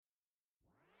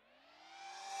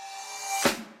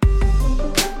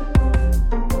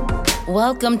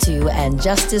Welcome to And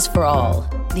Justice for All,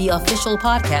 the official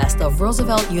podcast of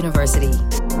Roosevelt University,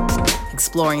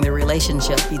 exploring the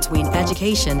relationship between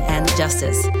education and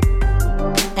justice,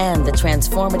 and the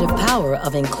transformative power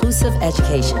of inclusive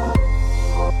education.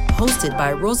 Hosted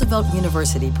by Roosevelt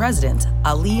University President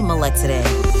Ali Malekzadeh.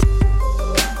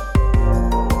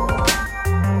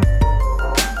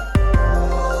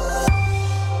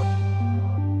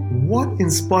 What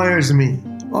inspires me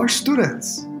are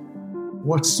students.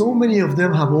 What so many of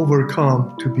them have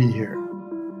overcome to be here.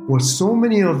 What so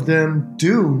many of them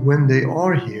do when they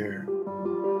are here.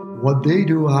 What they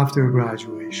do after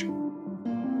graduation.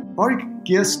 Our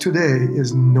guest today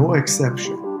is no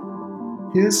exception.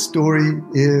 His story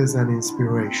is an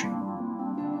inspiration.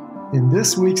 In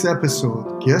this week's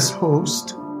episode, guest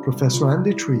host, Professor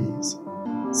Andy Trees,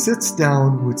 sits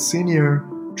down with senior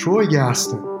Troy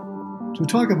Gaston to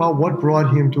talk about what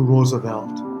brought him to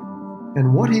Roosevelt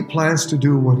and what he plans to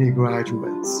do when he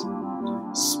graduates.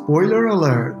 Spoiler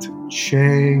alert,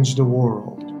 change the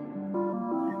world.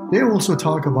 They also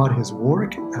talk about his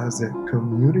work as a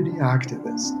community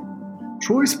activist.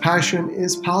 Troy's passion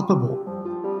is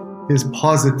palpable. His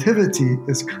positivity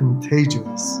is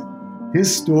contagious.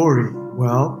 His story,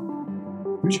 well,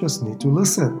 you just need to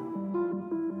listen.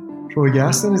 Troy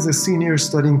Gaston is a senior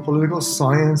studying political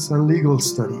science and legal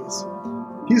studies.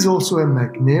 He's also a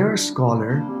McNair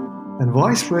Scholar and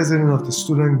Vice President of the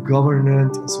Student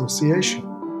Government Association.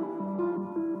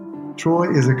 Troy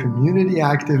is a community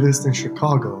activist in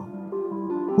Chicago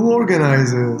who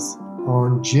organizes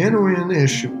on genuine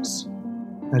issues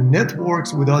and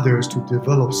networks with others to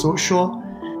develop social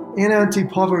and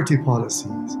anti-poverty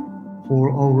policies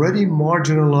for already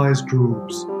marginalized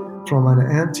groups from an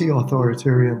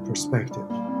anti-authoritarian perspective.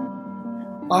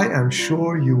 I am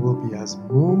sure you will be as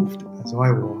moved as I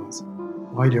was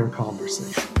by their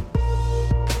conversation.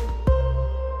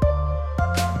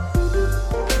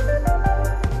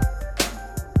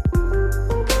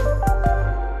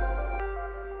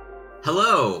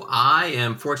 Hello, I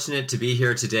am fortunate to be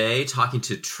here today talking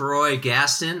to Troy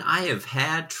Gaston. I have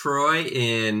had Troy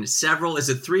in several, is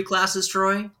it 3 classes,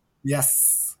 Troy?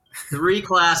 Yes. 3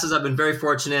 classes. I've been very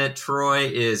fortunate. Troy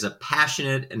is a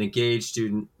passionate and engaged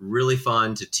student, really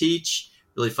fun to teach,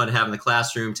 really fun to have in the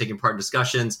classroom, taking part in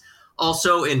discussions,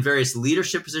 also in various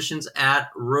leadership positions at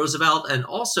Roosevelt, and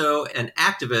also an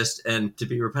activist, and to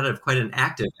be repetitive, quite an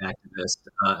active activist,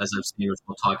 as I've seen, which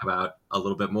we'll talk about a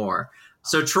little bit more.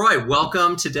 So Troy,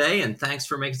 welcome today, and thanks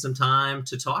for making some time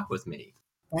to talk with me.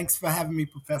 Thanks for having me,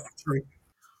 Professor Tree.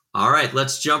 All right,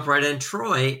 let's jump right in.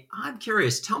 Troy, I'm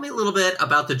curious, tell me a little bit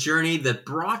about the journey that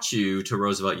brought you to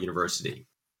Roosevelt University.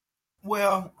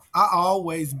 Well, I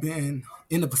always been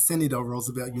in the vicinity of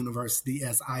Roosevelt University,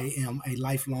 as I am a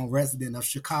lifelong resident of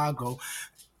Chicago,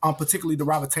 particularly the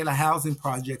Robert Taylor housing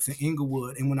projects in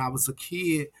Inglewood. And when I was a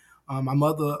kid, my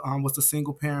mother was a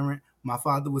single parent. My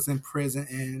father was in prison,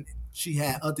 and she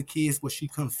had other kids where she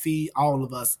couldn't feed all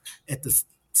of us at the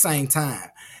same time.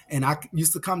 And I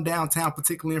used to come downtown,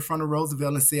 particularly in front of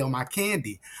Roosevelt, and sell my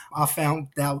candy. I found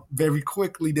out very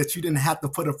quickly that you didn't have to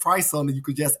put a price on it. You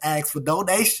could just ask for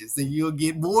donations, and you'll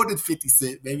get more than 50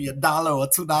 cents, maybe $1 or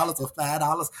 $2 or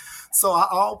 $5. So I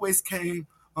always came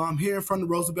here in front of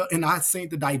Roosevelt, and I seen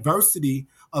the diversity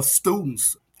of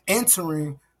students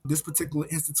entering this particular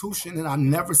institution, and I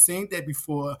never seen that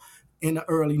before in the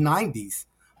early 90s.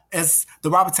 As the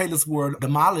Robert Taylors were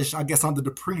demolished, I guess, under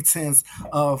the pretense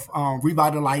of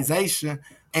revitalization,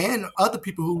 and other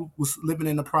people who was living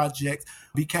in the project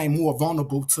became more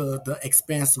vulnerable to the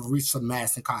expansive reach of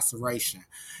mass incarceration.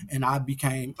 And I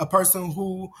became a person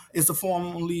who is a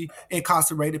formerly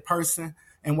incarcerated person.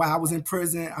 And while I was in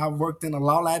prison, I worked in a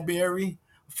law library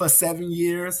for 7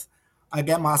 years. I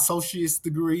got my associate's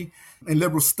degree in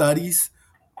liberal studies.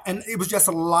 And it was just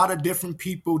a lot of different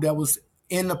people that was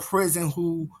in the prison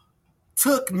who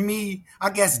took me, I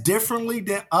guess, differently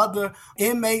than other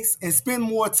inmates and spend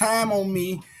more time on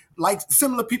me, like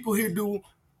similar people here do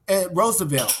at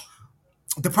Roosevelt.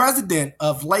 The president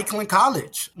of Lakeland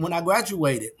College, when I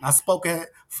graduated, I spoke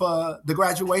for the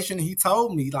graduation, and he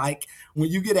told me, like, when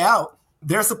you get out,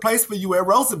 there's a place for you at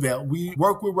Roosevelt. We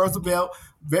work with Roosevelt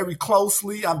very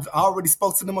closely. I've already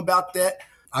spoke to them about that.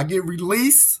 I get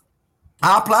released.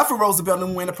 I apply for Roosevelt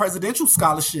and win a presidential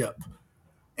scholarship.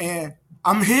 And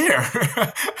I'm here.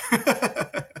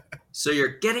 So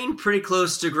you're getting pretty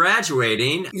close to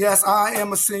graduating. Yes, I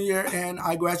am a senior, and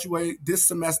I graduate this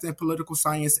semester in political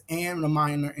science and a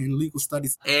minor in legal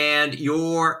studies. And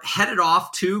you're headed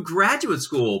off to graduate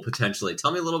school, potentially.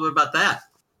 Tell me a little bit about that.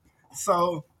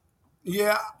 So,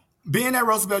 yeah, being at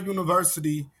Roosevelt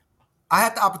University, I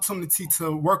had the opportunity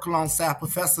to work alongside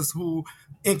professors who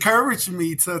encouraged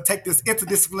me to take this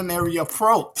interdisciplinary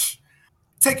approach,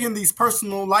 taking these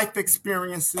personal life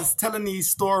experiences, telling these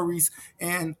stories,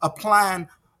 and applying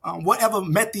whatever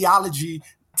methodology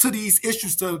to these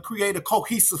issues to create a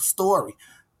cohesive story.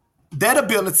 That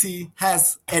ability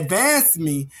has advanced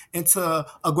me into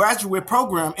a graduate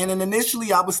program. And then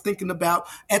initially I was thinking about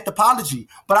anthropology,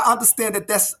 but I understand that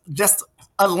that's just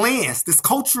a lens, this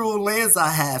cultural lens I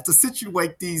have to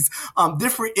situate these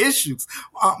different issues.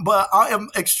 But I am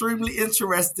extremely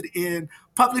interested in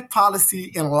public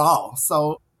policy and law.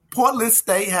 So Portland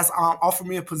State has offered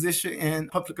me a position in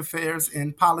public affairs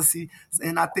and policy,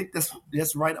 and I think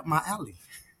that's right up my alley.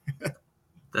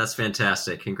 That's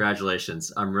fantastic.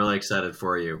 Congratulations. I'm really excited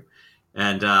for you.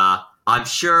 And I'm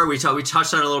sure we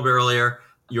touched on it a little bit earlier,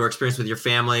 your experience with your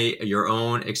family, your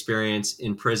own experience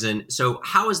in prison. So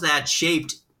how has that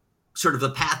shaped sort of the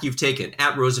path you've taken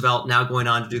at Roosevelt, now going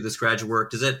on to do this graduate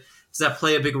work? Does that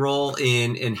play a big role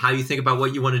in how you think about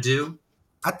what you want to do?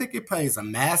 I think it plays a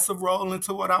massive role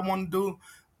into what I want to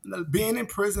do. Being in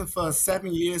prison for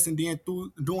 7 years and then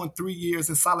doing 3 years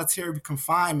in solitary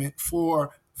confinement for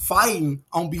fighting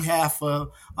on behalf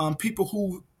of people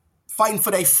who fighting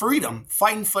for their freedom,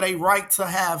 fighting for their right to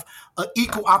have an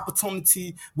equal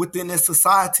opportunity within their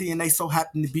society, and they so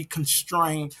happen to be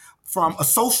constrained from a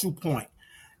social point.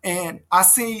 And I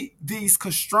see these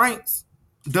constraints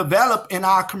develop in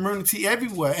our community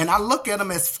everywhere, and I look at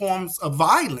them as forms of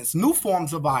violence, new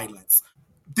forms of violence.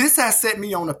 This has set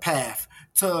me on a path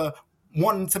to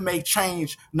wanting to make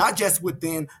change, not just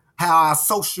within how our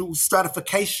social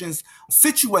stratifications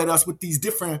situate us with these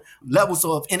different levels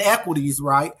of inequities,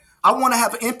 right? I want to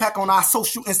have an impact on our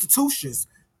social institutions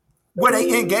where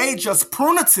they engage us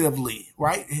punitively,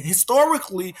 right?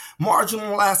 Historically,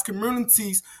 marginalized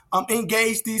communities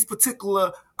engage these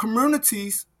particular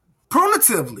communities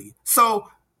punitively. So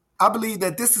I believe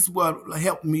that this is what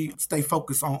helped me stay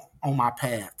focused on my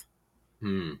path.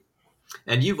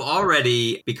 And you've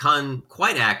already become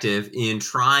quite active in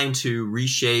trying to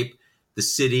reshape the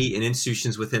city and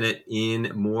institutions within it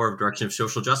in more of a direction of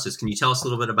social justice. Can you tell us a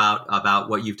little bit about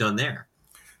what you've done there?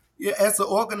 Yeah, as an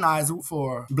organizer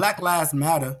for Black Lives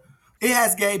Matter, it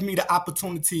has gave me the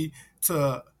opportunity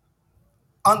to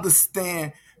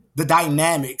understand the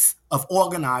dynamics of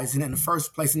organizing in the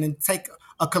first place and then take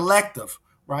a collective,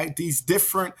 right? These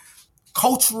different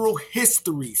cultural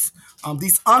histories,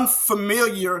 these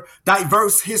unfamiliar,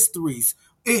 diverse histories.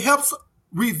 It helps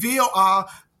reveal our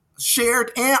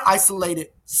shared and isolated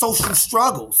social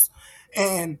struggles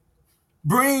and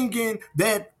bring in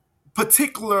that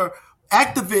particular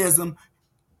activism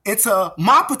into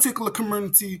my particular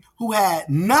community who had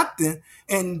nothing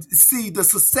and see the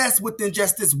success within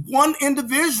just this one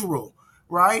individual,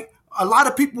 right? A lot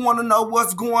of people want to know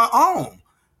what's going on.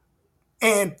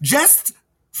 And just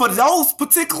for those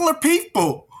particular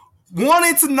people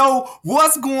wanting to know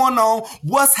what's going on,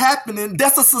 what's happening,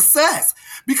 that's a success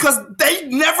because they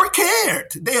never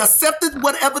cared. They accepted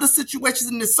whatever the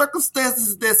situations and the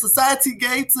circumstances that society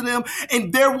gave to them,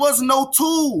 and there was no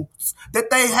tools that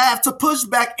they have to push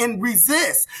back and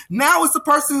resist. Now it's a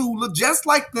person who look just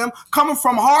like them, coming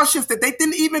from hardships that they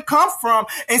didn't even come from,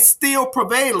 and still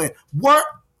prevailing. What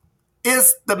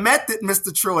is the method,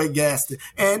 Mr. Troy Gaston?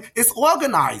 And it's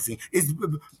organizing. It's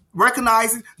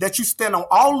recognizing that you stand on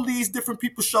all of these different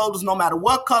people's shoulders, no matter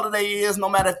what color they is, no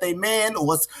matter if they men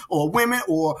or women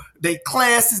or they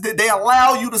classes, that they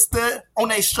allow you to stand on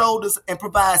their shoulders and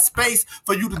provide space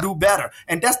for you to do better.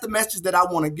 And that's the message that I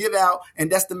want to give out, and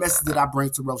that's the message that I bring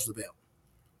to Roosevelt.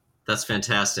 That's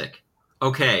fantastic.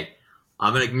 Okay,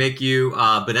 I'm going to make you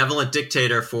a benevolent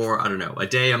dictator for, I don't know, a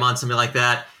day, a month, something like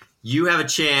that. You have a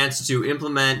chance to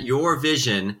implement your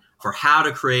vision for how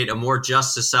to create a more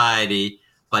just society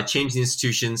by changing the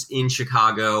institutions in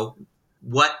Chicago.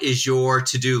 What is your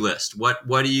to-do list? What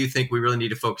do you think we really need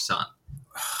to focus on?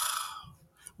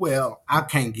 Well, I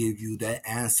can't give you that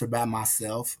answer by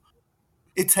myself.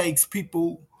 It takes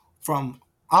people from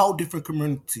all different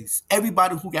communities,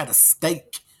 everybody who got a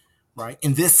stake, right,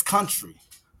 in this country.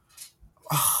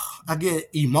 I get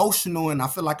emotional and I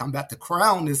feel like I'm about to cry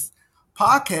on this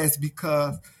podcast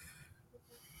because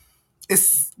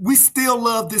we still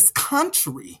love this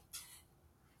country.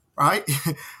 Right?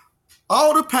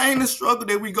 All the pain and struggle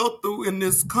that we go through in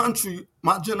this country,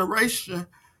 my generation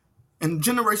and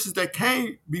generations that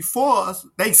came before us,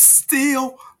 they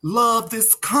still love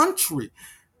this country.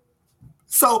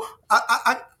 So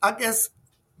I guess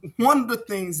one of the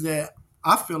things that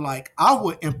I feel like I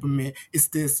would implement is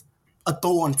this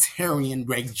authoritarian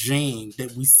regime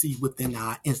that we see within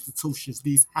our institutions,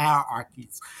 these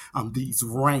hierarchies, these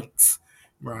ranks.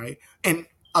 right? And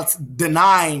us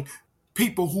denying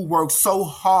people who work so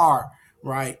hard,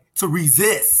 right, to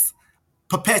resist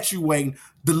perpetuating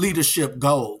the leadership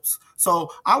goals.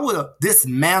 So I would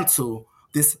dismantle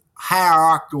this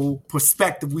hierarchical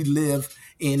perspective we live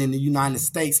in the United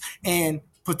States, and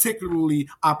particularly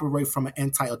operate from an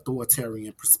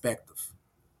anti-authoritarian perspective.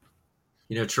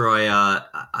 You know, Troy, I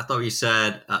thought what you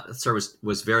said, sir,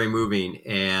 was very moving.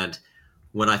 And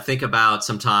when I think about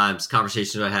sometimes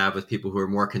conversations I have with people who are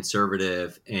more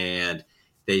conservative and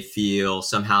they feel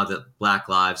somehow that Black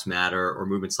Lives Matter or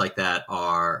movements like that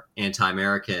are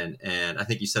anti-American. And I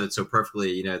think you said it so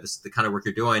perfectly, you know, the kind of work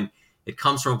you're doing, it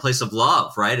comes from a place of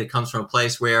love, right? It comes from a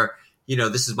place where, you know,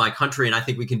 this is my country and I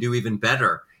think we can do even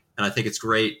better. And I think it's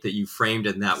great that you framed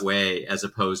it in that way, as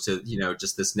opposed to, you know,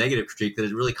 just this negative critique, that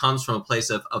it really comes from a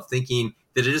place of thinking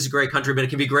that it is a great country, but it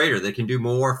can be greater, that it can do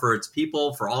more for its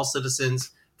people, for all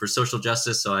citizens, for social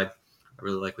justice. So I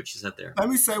really like what you said there. Let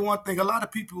me say one thing. A lot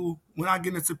of people, when I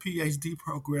get into PhD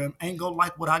program, ain't gonna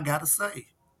like what I gotta say,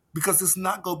 because it's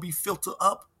not gonna be filtered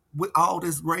up with all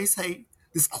this race hate,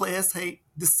 this class hate,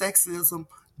 this sexism,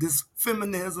 this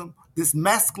feminism, this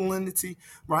masculinity,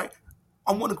 right?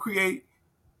 I want to create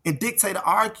and dictate an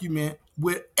argument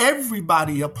with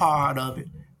everybody a part of it,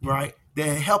 right?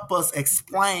 That help us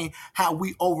explain how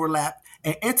we overlap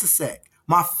and intersect.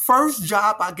 My first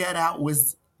job I got out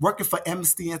was working for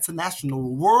Amnesty International, the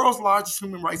world's largest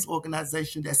human rights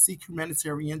organization that seeks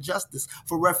humanitarian justice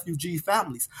for refugee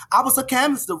families. I was a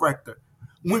canvas director.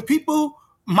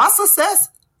 My success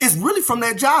is really from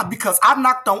that job, because I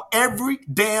knocked on every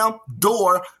damn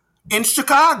door in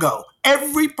Chicago.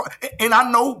 And I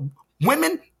know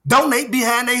women donate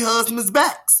behind their husbands'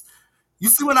 backs. You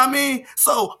see what I mean?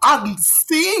 So I'm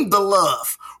seeing the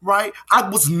love, right? I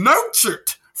was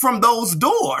nurtured from those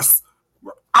doors.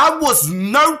 I was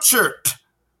nurtured,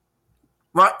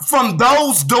 right, from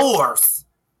those doors.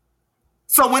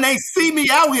 So when they see me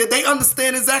out here, they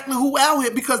understand exactly who out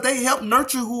here, because they help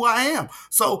nurture who I am.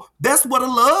 So that's where the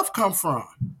love come from.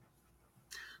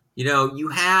 You know, you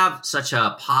have such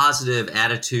a positive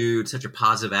attitude, such a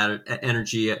positive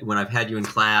energy when I've had you in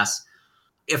class.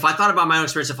 If I thought about my own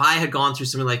experience, if I had gone through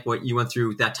something like what you went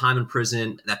through, that time in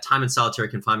prison, that time in solitary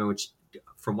confinement, which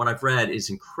from what I've read is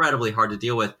incredibly hard to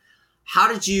deal with.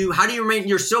 How do you remain,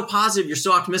 you're so positive, you're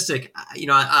so optimistic. You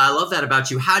know, I love that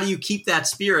about you. How do you keep that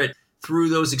spirit through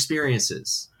those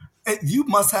experiences? You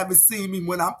must haven't seen me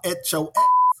when I'm at your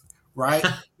ass, right?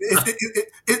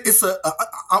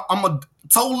 I'm a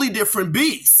totally different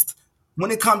beast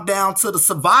when it comes down to the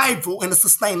survival and the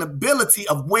sustainability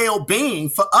of well-being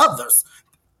for others.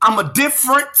 I'm a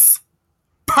different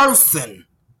person,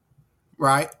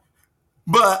 right?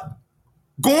 But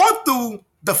going through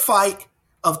the fight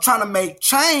of trying to make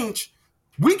change,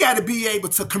 we got to be able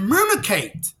to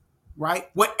communicate, right?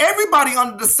 Where everybody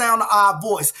under the sound of our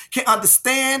voice can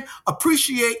understand,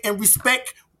 appreciate, and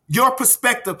respect your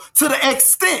perspective to the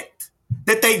extent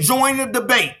that they join the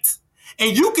debate.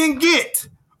 And you can get,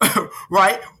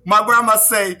 right, my grandma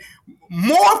say,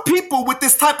 more people with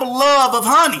this type of love of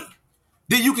honey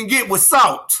than you can get with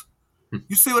salt.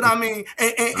 You see what I mean?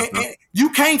 And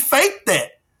you can't fake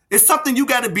that. It's something you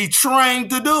got to be trained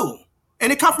to do.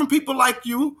 And it comes from people like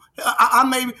you. I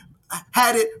maybe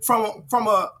had it from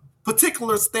a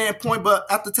particular standpoint, but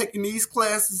after taking these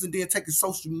classes and then taking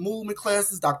social movement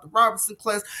classes, Dr. Robinson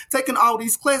class, taking all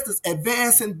these classes,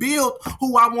 advance and build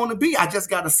who I want to be. I just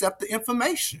got to accept the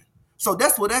information. So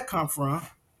that's where that comes from.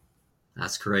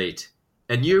 That's great.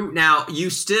 And you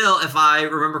still, if I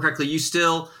remember correctly, you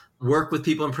still work with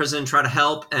people in prison, try to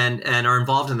help and are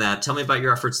involved in that. Tell me about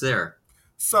your efforts there.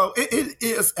 So it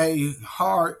is a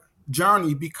hard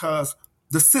journey because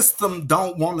the system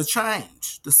don't want to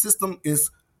change. The system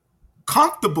is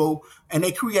comfortable and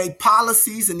they create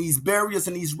policies and these barriers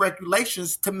and these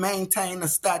regulations to maintain the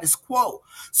status quo.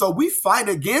 So we fight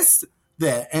against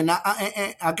that. And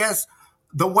I guess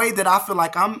the way that I feel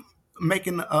like I'm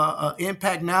making an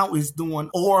impact now is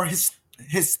doing oral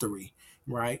history,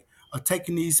 right?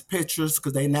 Taking these pictures,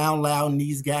 because they now allow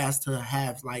these guys to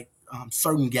have like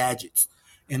certain gadgets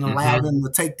and allow them to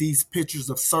take these pictures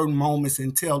of certain moments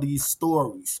and tell these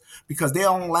stories, because they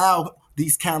don't allow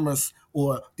these cameras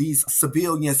or these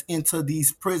civilians into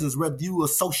these prisons, whether you a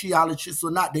sociologist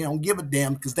or not. They don't give a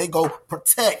damn, because they go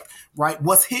protect, right,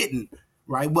 what's hidden,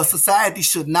 right, what society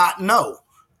should not know.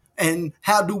 And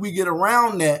how do we get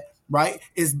around that, right,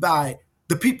 is by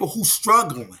the people who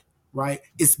struggling, right?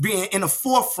 It's being in the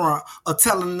forefront of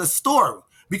telling the story,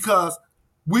 because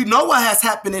we know what has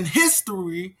happened in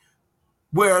history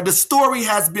where the story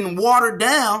has been watered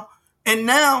down. And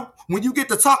now when you get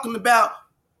to talking about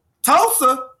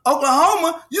Tulsa,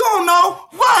 Oklahoma, you don't know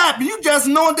what happened. You just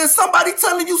knowing that somebody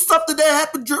telling you something that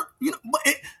happened.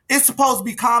 But it's supposed to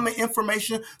be common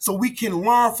information so we can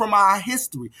learn from our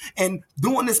history. And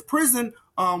doing this prison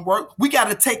work, we got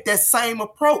to take that same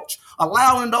approach,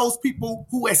 allowing those people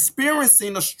who are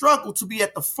experiencing a struggle to be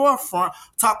at the forefront,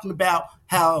 talking about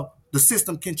how the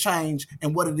system can change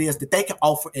and what it is that they can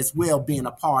offer as well, being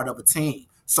a part of a team.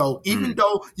 So even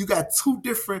though you got two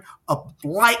different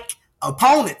like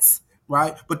opponents,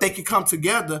 right, but they can come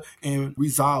together and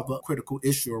resolve a critical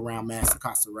issue around mass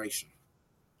incarceration.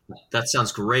 That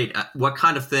sounds great. What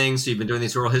kind of things, so you've been doing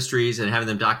these oral histories and having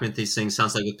them document these things,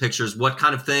 sounds like with pictures, what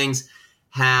kind of things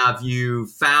have you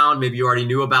found? Maybe you already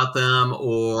knew about them,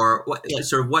 or what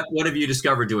have you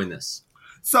discovered doing this?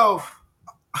 So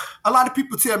a lot of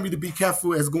people tell me to be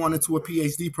careful as going into a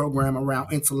PhD program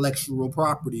around intellectual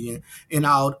property and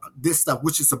all this stuff,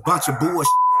 which is a bunch of bullshit,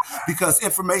 because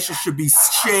information should be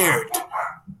shared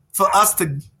for us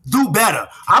to do better.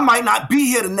 I might not be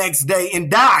here the next day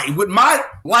and die with my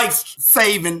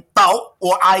life-saving thought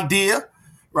or idea,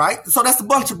 right? So that's a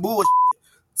bunch of bullshit.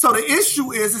 So the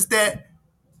issue is that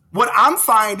what I'm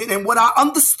finding and what I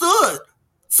understood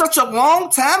such a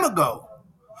long time ago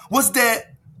was that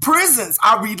prisons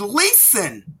are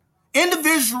releasing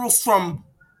individuals from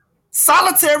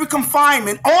solitary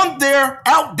confinement on their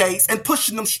out dates and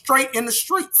pushing them straight in the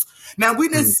streets. Now, we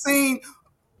done seen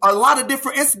a lot of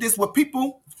different incidents where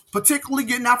people, particularly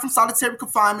getting out from solitary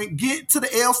confinement, get to the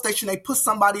L station, they put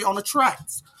somebody on the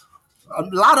tracks. A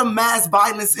lot of mass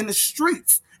violence in the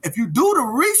streets. If you do the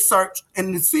research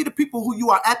and see the people who you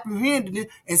are apprehending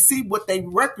and see what they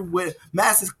reckon with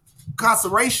mass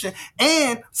incarceration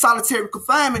and solitary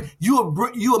confinement, you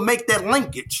will make that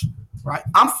linkage, right?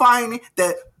 I'm finding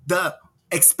that the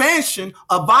expansion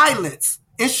of violence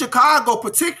in Chicago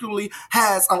particularly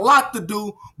has a lot to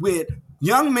do with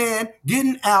young men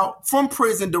getting out from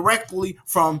prison directly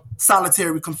from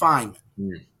solitary confinement.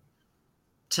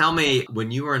 Tell me,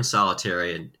 when you were in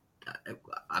solitary, and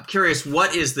I'm curious,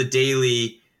 what is the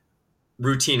daily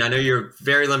routine? I know you're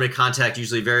very limited contact,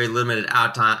 usually very limited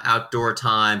outdoor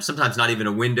time, sometimes not even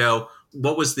a window.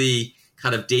 What was the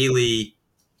kind of daily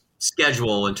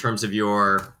schedule in terms of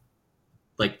your,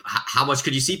 like, how much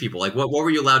could you see people? Like, what were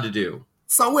you allowed to do?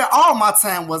 So all my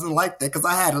time wasn't like that because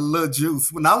I had a little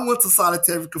juice. When I went to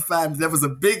solitary confinement, there was a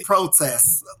big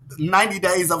protest, 90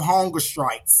 days of hunger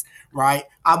strikes, right?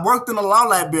 I worked in a law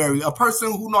library, a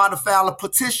person who know how to file a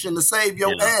petition to save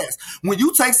your ass. When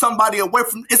you take somebody away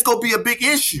from, it's going to be a big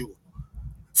issue.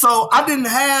 So I didn't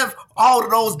have all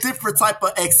of those different type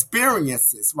of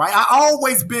experiences, right? I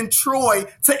always been Troy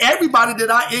to everybody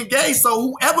that I engage. So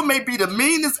whoever may be the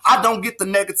meanest, I don't get the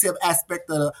negative aspect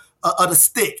of the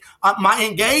stick. My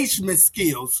engagement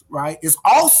skills, right, is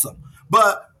awesome.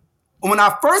 But when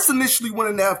I first initially went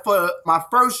in there for my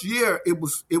first year, it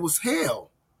was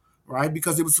hell, right?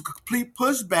 Because it was a complete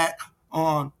pushback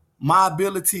on my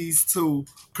abilities to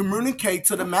communicate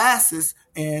to the masses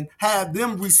and have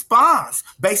them respond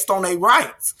based on their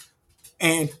rights.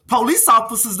 And police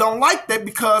officers don't like that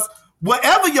because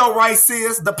whatever your rights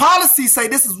is, the policies say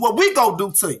this is what we go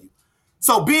do to you.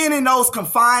 So being in those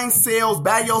confined cells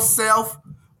by yourself,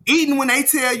 eating when they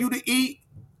tell you to eat,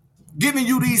 giving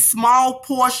you these small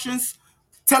portions,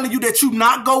 telling you that you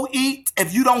not go eat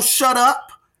if you don't shut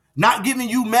up, not giving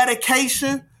you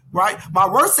medication, right? My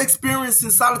worst experience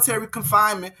in solitary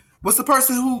confinement was the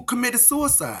person who committed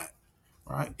suicide,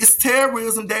 right? It's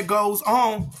terrorism that goes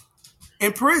on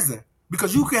in prison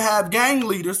because you can have gang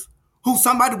leaders who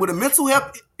somebody with a mental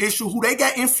health issue who they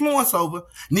got influence over,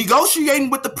 negotiating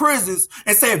with the prisons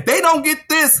and saying, if they don't get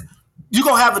this, you're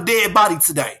going to have a dead body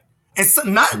today. And so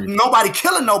nobody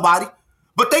killing nobody,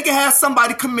 but they can have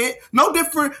somebody commit no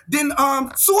different than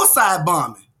suicide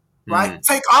bombing, right?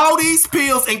 Take all these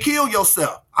pills and kill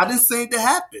yourself. I didn't see it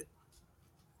happen.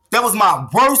 That was my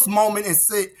worst moment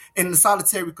in the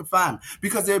solitary confinement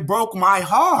because it broke my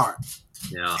heart.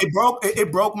 Yeah.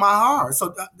 It broke my heart.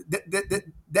 So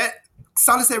that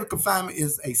solitary confinement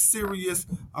is a serious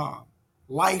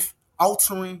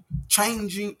life-altering,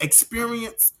 changing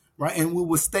experience, right? And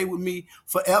will stay with me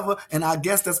forever. And I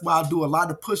guess that's why I do a lot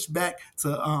of pushback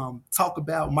to talk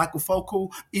about Michael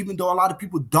Foucault. Even though a lot of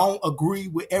people don't agree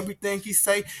with everything he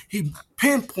say, he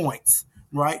pinpoints,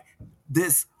 right,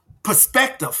 this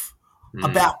perspective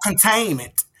about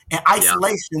containment and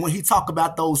isolation when he talk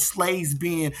about those slaves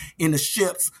being in the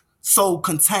ships so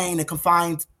contained and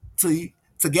confined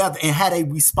together and how they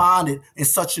responded in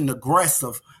such an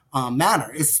aggressive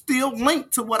manner. It's still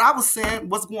linked to what I was saying,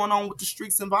 what's going on with the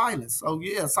streets and violence. So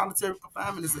yeah, solitary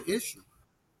confinement is an issue.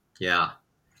 Yeah.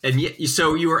 And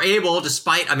so you were able,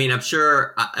 despite, I mean, I'm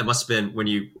sure it must have been when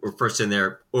you were first in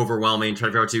there overwhelming,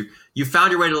 trying to figure out you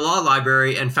found your way to the law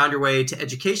library and found your way to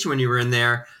education when you were in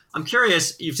there. I'm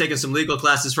curious, you've taken some legal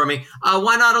classes from me.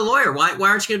 Why not a lawyer? Why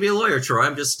aren't you going to be a lawyer, Troy?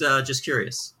 I'm just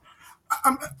curious.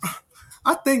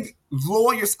 I think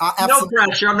lawyers are absolutely... No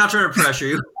pressure. I'm not trying to pressure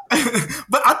you.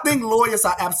 But I think lawyers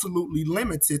are absolutely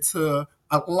limited to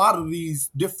a lot of these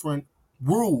different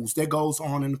rules that goes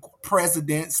on in the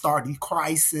president, starting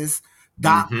crisis,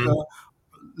 doctor,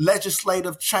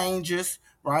 legislative changes,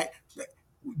 right?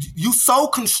 You so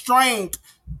constrained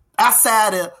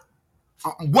outside of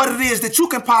what it is that you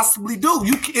can possibly do.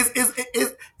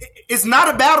 It's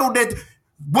not a battle that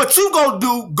what you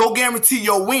go guarantee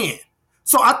your win.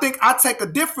 So I think I take a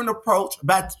different approach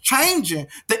by changing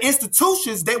the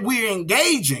institutions that we're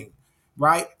engaging,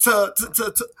 right? To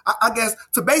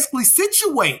basically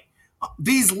situate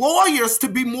these lawyers to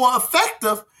be more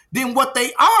effective than what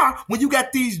they are when you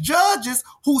got these judges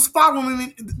who's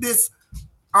following this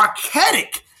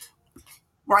archaic,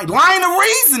 right, line of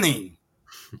reasoning.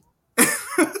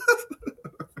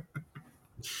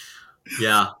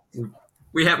 Yeah.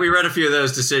 We read a few of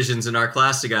those decisions in our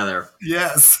class together.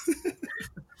 Yes.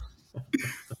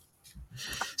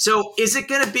 So is it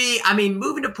going to be, I mean,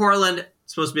 moving to Portland,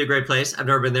 it's supposed to be a great place. I've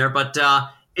never been there, but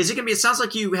is it going to be, it sounds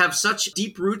like you have such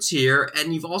deep roots here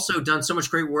and you've also done so much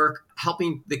great work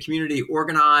helping the community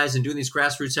organize and doing these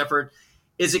grassroots efforts.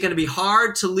 Is it going to be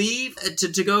hard to leave,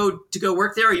 to go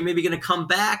work there? Or are you maybe going to come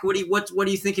back? What are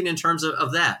you thinking in terms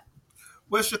of that?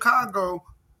 Well, Chicago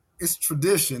is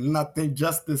tradition, and I think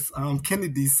Justice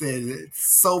Kennedy said it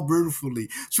so beautifully.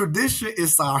 Tradition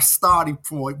is our starting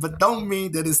point, but don't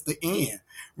mean that it's the end,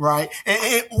 right? And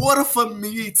in order for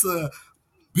me to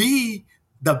be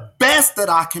the best that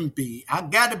I can be, I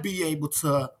got to be able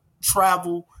to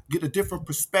travel, get a different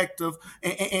perspective,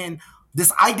 and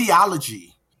this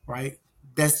ideology, right,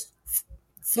 that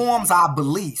forms our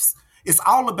beliefs. It's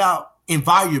all about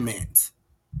environment.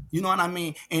 You know what I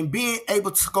mean? And being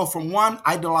able to go from one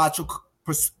ideological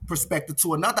perspective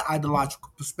to another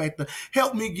ideological perspective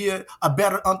helped me get a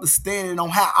better understanding on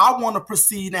how I want to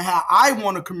proceed and how I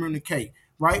want to communicate,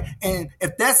 right? And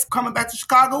if that's coming back to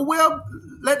Chicago, well,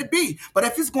 let it be. But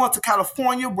if it's going to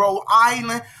California, Rhode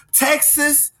Island,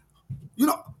 Texas, you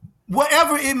know,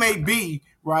 whatever it may be,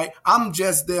 right? I'm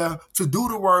just there to do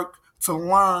the work, to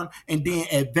learn, and then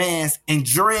advance and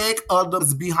drag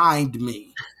others behind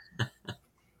me.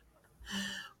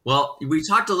 Well, we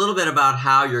talked a little bit about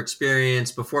how your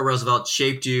experience before Roosevelt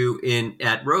shaped you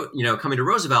coming to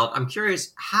Roosevelt. I'm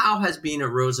curious, how has being at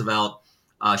Roosevelt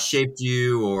shaped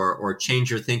you or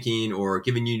changed your thinking or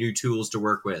given you new tools to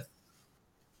work with?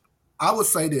 I would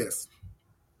say this.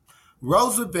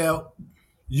 Roosevelt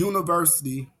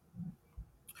University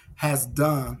has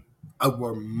done a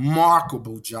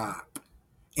remarkable job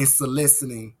in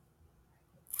soliciting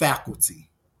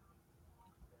faculty.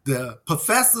 The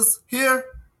professors here,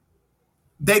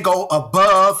 they go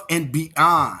above and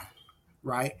beyond,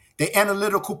 right? Their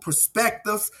analytical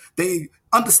perspectives, they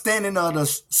understanding of the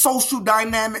social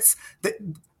dynamics,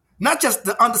 not just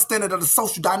the understanding of the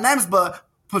social dynamics, but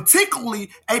particularly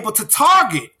able to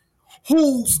target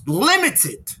who's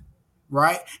limited,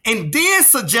 right? And then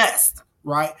suggest,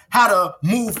 right, how to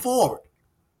move forward.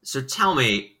 So tell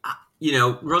me,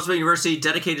 Roosevelt University,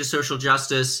 dedicated to social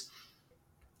justice,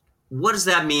 what does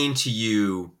that mean to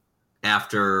you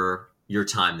after your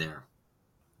time there?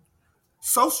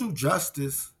 Social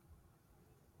justice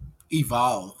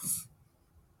evolves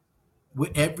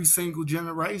with every single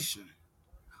generation.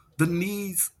 The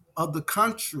needs of the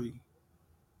country,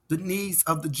 the needs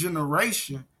of the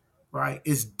generation, right,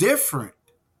 is different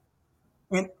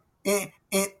in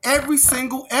every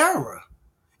single era.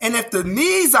 And if the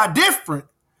needs are different,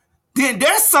 then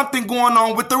there's something going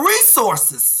on with the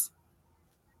resources.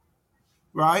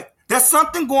 Right? There's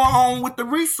something going on with the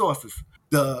resources,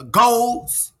 the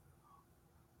goals,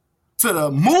 to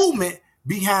the movement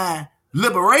behind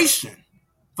liberation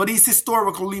for these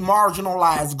historically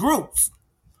marginalized groups.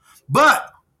 But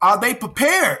are they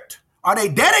prepared? Are they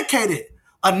dedicated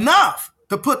enough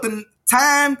to put the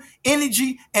time,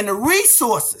 energy, and the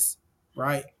resources,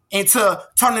 right, into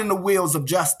turning the wheels of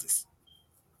justice?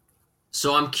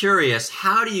 So I'm curious,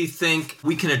 how do you think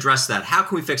we can address that? How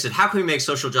can we fix it? How can we make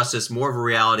social justice more of a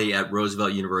reality at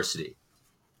Roosevelt University?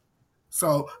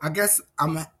 So I guess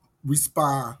I'm going to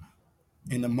respond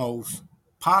in the most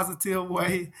positive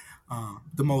way.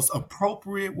 The most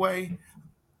appropriate way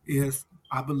is,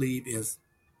 I believe, is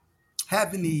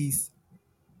having these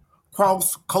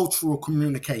cross-cultural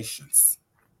communications.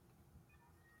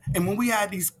 And when we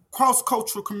have these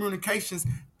cross-cultural communications,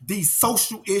 these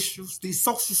social issues, these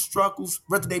social struggles,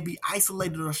 whether they be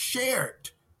isolated or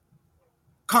shared,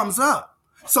 comes up.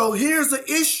 So here's the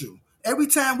issue. Every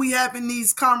time we have in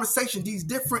these conversations, these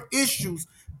different issues,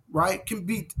 right, can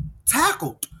be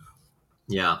tackled.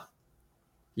 Yeah.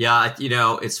 Yeah,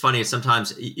 it's funny.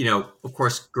 Sometimes, of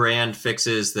course, grand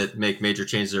fixes that make major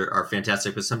changes are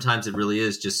fantastic, but sometimes it really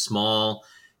is just small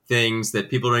things that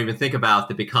people don't even think about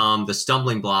that become the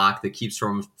stumbling block that keeps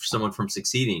someone from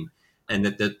succeeding, and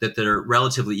that are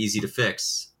relatively easy to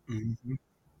fix. Mm-hmm.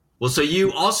 Well, so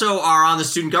you also are on the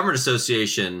Student Government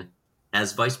Association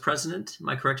as vice president. Am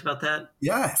I correct about that?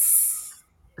 Yes.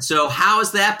 So how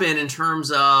has that been in terms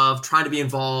of trying to be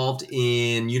involved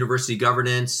in university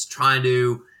governance, trying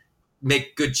to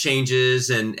make good changes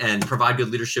and provide good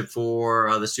leadership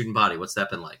for the student body? What's that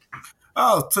been like?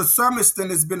 Oh, to some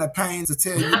extent, it's been a pain to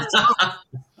tell you the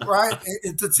truth, right?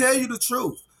 And to tell you the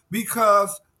truth,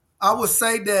 because I would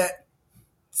say that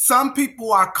some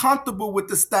people are comfortable with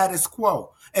the status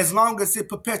quo as long as it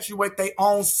perpetuates their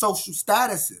own social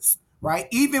statuses, right?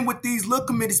 Even with these little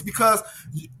committees, because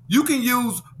you can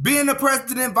use being a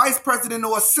president, vice president,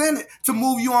 or a senate to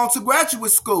move you on to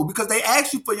graduate school because they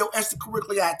ask you for your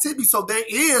extracurricular activity. So there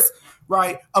is,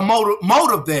 right, a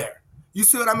motive there. You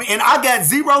see what I mean? And I got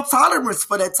zero tolerance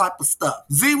for that type of stuff.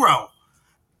 Zero.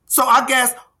 So I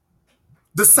guess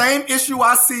the same issue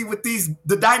I see with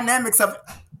the dynamics of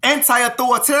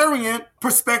anti-authoritarian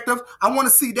perspective, I want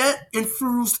to see that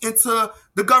infused into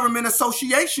the government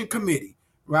association committee,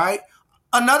 right?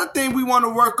 Another thing we want to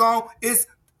work on is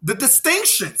the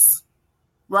distinctions,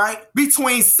 right,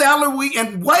 between salary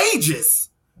and wages,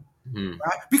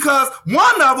 right? Because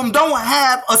one of them don't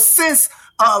have a sense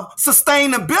of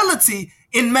sustainability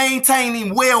in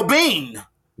maintaining well-being,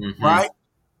 right?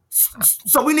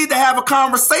 So we need to have a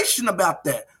conversation about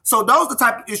that. So those are the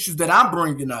type of issues that I'm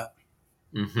bringing up.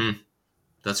 Mm-hmm.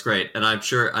 That's great. And I'm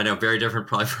sure, I know, very different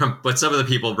probably from what some of the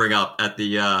people bring up at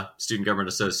the Student Government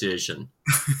Association.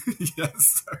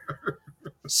 Yes, sir.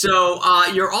 So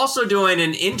you're also doing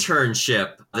an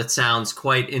internship that sounds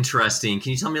quite interesting.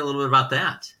 Can you tell me a little bit about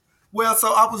that? Well,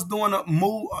 so I was doing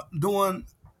an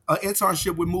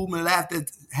internship with Movement Lab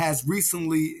that has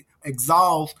recently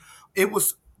exhausted. It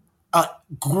was a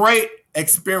great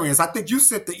experience. I think you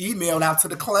sent the email out to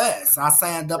the class. I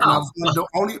signed up and I was the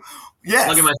only. Yes.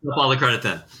 I'll give myself all the credit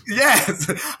then. Yes.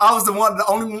 I was the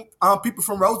only people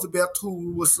from Roosevelt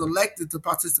who was selected to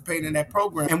participate in that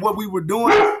program. And what we were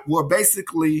doing were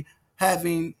basically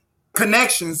having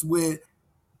connections with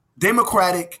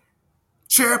Democratic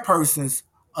chairpersons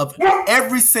of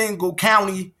every single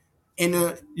county in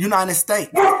the United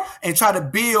States and try to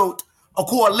build a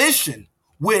coalition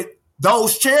with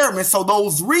those chairmen so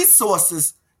those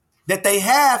resources that they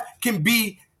have can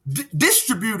be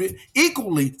distributed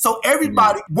equally so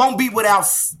everybody won't be without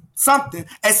something,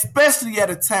 especially at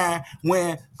a time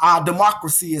when our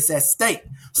democracy is at stake.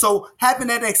 So having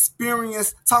that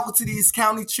experience, talking to these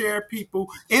county chair people,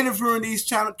 interviewing these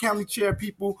county chair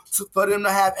people for them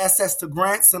to have access to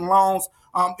grants and loans,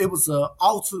 it was an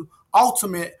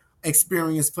ultimate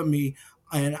experience for me.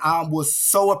 And I was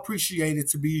so appreciated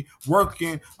to be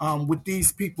working with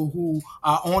these people who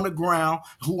are on the ground,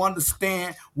 who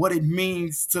understand what it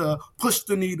means to push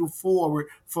the needle forward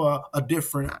for a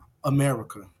different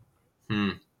America.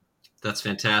 That's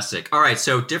fantastic. All right,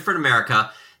 so different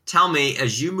America. Tell me,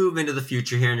 as you move into the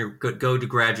future here and you go to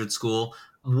graduate school,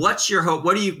 what's your hope?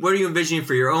 What are you envisioning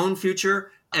for your own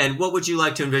future, and what would you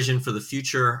like to envision for the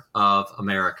future of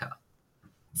America?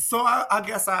 So I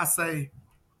guess I say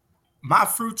my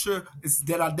future is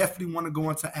that I definitely want to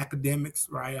go into academics,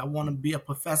 right? I want to be a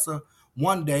professor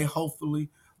one day,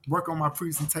 hopefully, work on my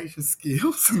presentation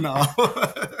skills. No.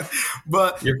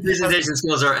 But your presentation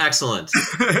skills are excellent.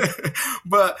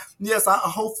 But yes,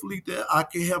 hopefully that I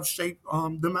can help shape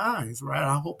the minds, right?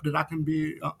 I hope that I can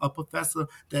be a professor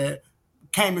that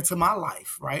came into my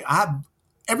life, right?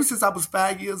 Ever since I was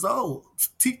 5 years old,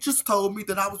 teachers told me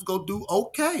that I was going to do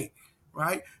okay,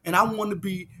 right? And I want to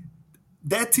be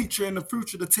that teacher in the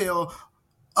future to tell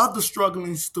other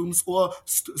struggling students or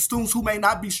students who may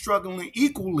not be struggling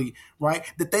equally, right,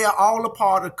 that they are all a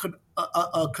part of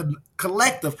a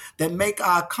collective that make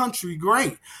our country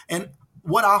great. And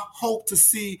what I hope to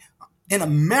see in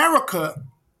America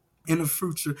in the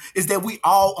future is that we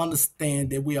all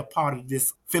understand that we are part of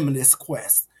this feminist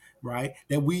quest, right?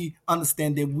 That we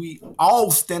understand that we all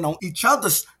stand on each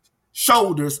other's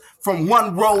shoulders from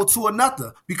one road to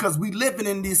another, because we living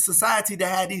in this society that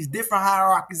had these different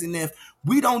hierarchies, and if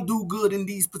we don't do good in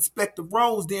these perspective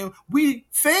roles, then we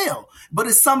fail. But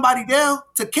it's somebody there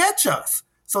to catch us.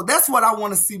 So that's what I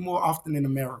want to see more often in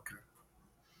America.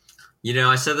 You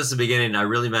know, I said this at the beginning, and I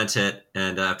really meant it.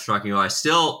 And after talking to you, I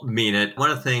still mean it.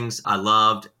 One of the things I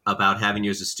loved about having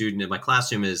you as a student in my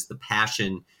classroom is the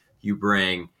passion you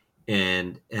bring,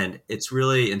 and it's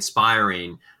really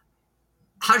inspiring.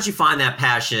 How did you find that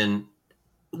passion?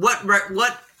 What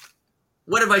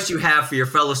advice do you have for your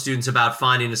fellow students about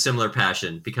finding a similar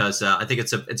passion? Because I think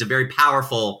it's a very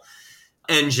powerful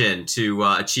engine to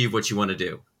achieve what you want to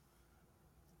do.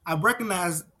 I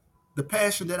recognize the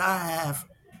passion that I have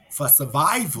for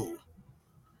survival.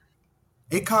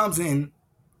 It comes in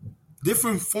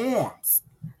different forms,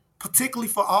 particularly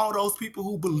for all those people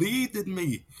who believed in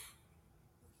me,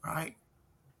 right?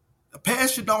 The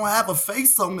passion don't have a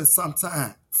face on it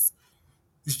sometimes.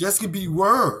 It's just gonna be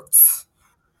words.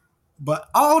 But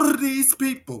all of these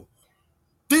people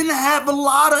didn't have a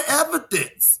lot of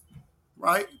evidence,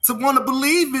 right, to want to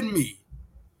believe in me,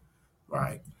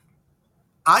 right?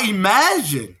 I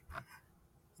imagine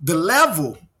the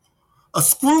level of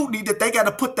scrutiny that they got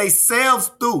to put themselves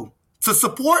through to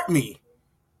support me,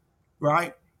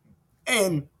 right?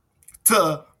 And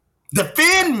to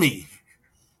defend me.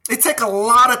 It take a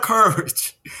lot of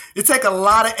courage. It take a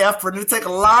lot of effort. It take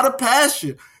a lot of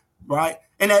passion, right?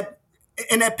 And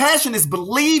that passion is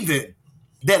believing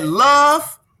that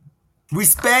love,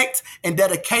 respect, and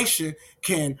dedication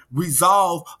can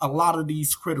resolve a lot of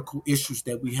these critical issues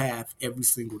that we have every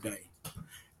single day.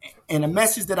 And the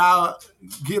message that I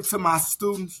give to my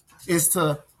students is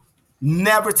to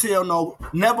never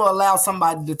allow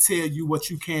somebody to tell you what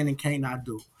you can and cannot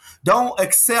do. Don't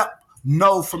accept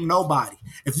no from nobody.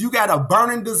 If you got a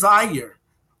burning desire,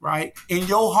 right, in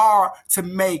your heart to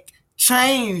make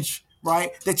change,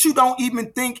 right, that you don't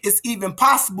even think is even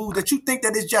possible, that you think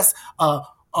that it's just a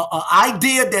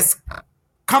idea that's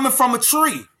coming from a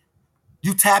tree,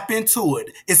 you tap into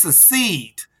it. It's a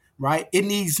seed. Right? It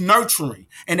needs nurturing.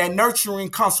 And that nurturing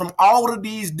comes from all of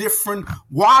these different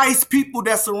wise people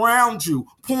that surround you,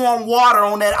 pouring water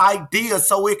on that idea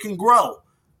so it can grow.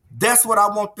 That's what I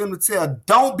want them to tell.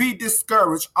 Don't be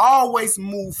discouraged. Always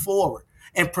move forward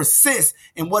and persist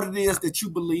in what it is that you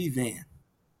believe in.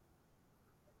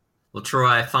 Well, Troy,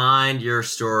 I find your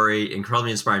story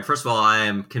incredibly inspiring. First of all, I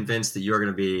am convinced that you're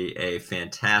going to be a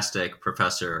fantastic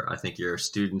professor. I think your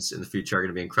students in the future are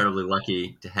going to be incredibly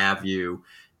lucky to have you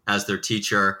as their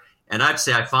teacher. And I'd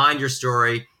say I find your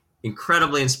story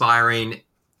incredibly inspiring.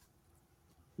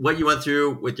 What you went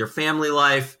through with your family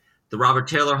life, the Robert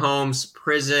Taylor homes,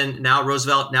 prison, now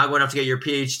Roosevelt, now going off to get your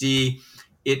PhD.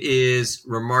 It is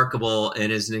remarkable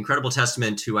and is an incredible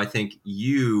testament to, I think,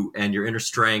 you and your inner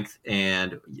strength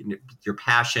and your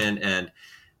passion and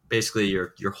basically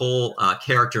your whole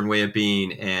character and way of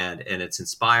being. And it's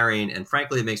inspiring. And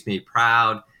frankly, it makes me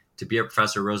proud to be a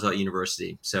professor at Roosevelt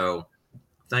University. So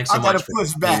thanks so much. I got to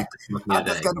push back. I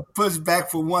just got to push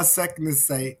back for 1 second and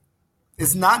say,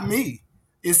 it's not me.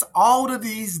 It's all of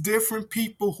these different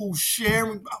people who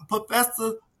share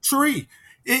Professor Tree.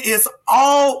 It is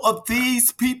all of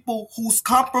these people who's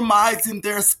compromising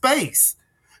their space,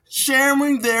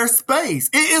 sharing their space.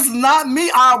 It is not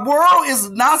me. Our world is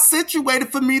not situated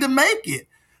for me to make it,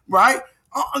 right?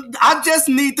 I just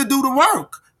need to do the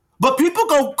work. But people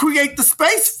go create the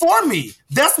space for me.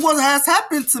 That's what has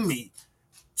happened to me.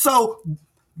 So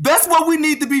that's what we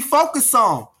need to be focused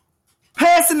on,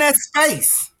 passing that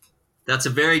space. That's a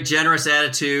very generous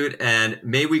attitude, and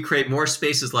may we create more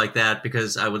spaces like that,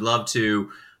 because I would love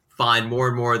to find more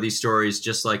and more of these stories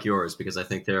just like yours, because I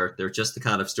think they're just the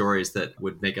kind of stories that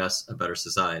would make us a better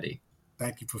society.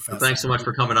 Thank you, Professor. So thanks so much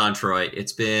for coming on, Troy.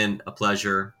 It's been a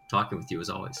pleasure talking with you as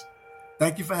always.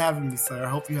 Thank you for having me, sir. I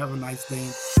hope you have a nice day.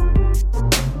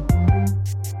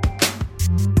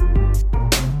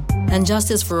 And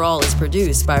Justice for All is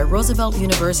produced by Roosevelt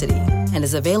University and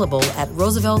is available at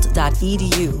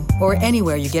roosevelt.edu or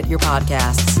anywhere you get your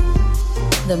podcasts.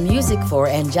 The music for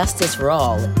And Justice for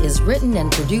All is written and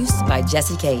produced by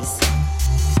Jesse Case.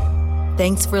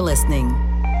 Thanks for listening.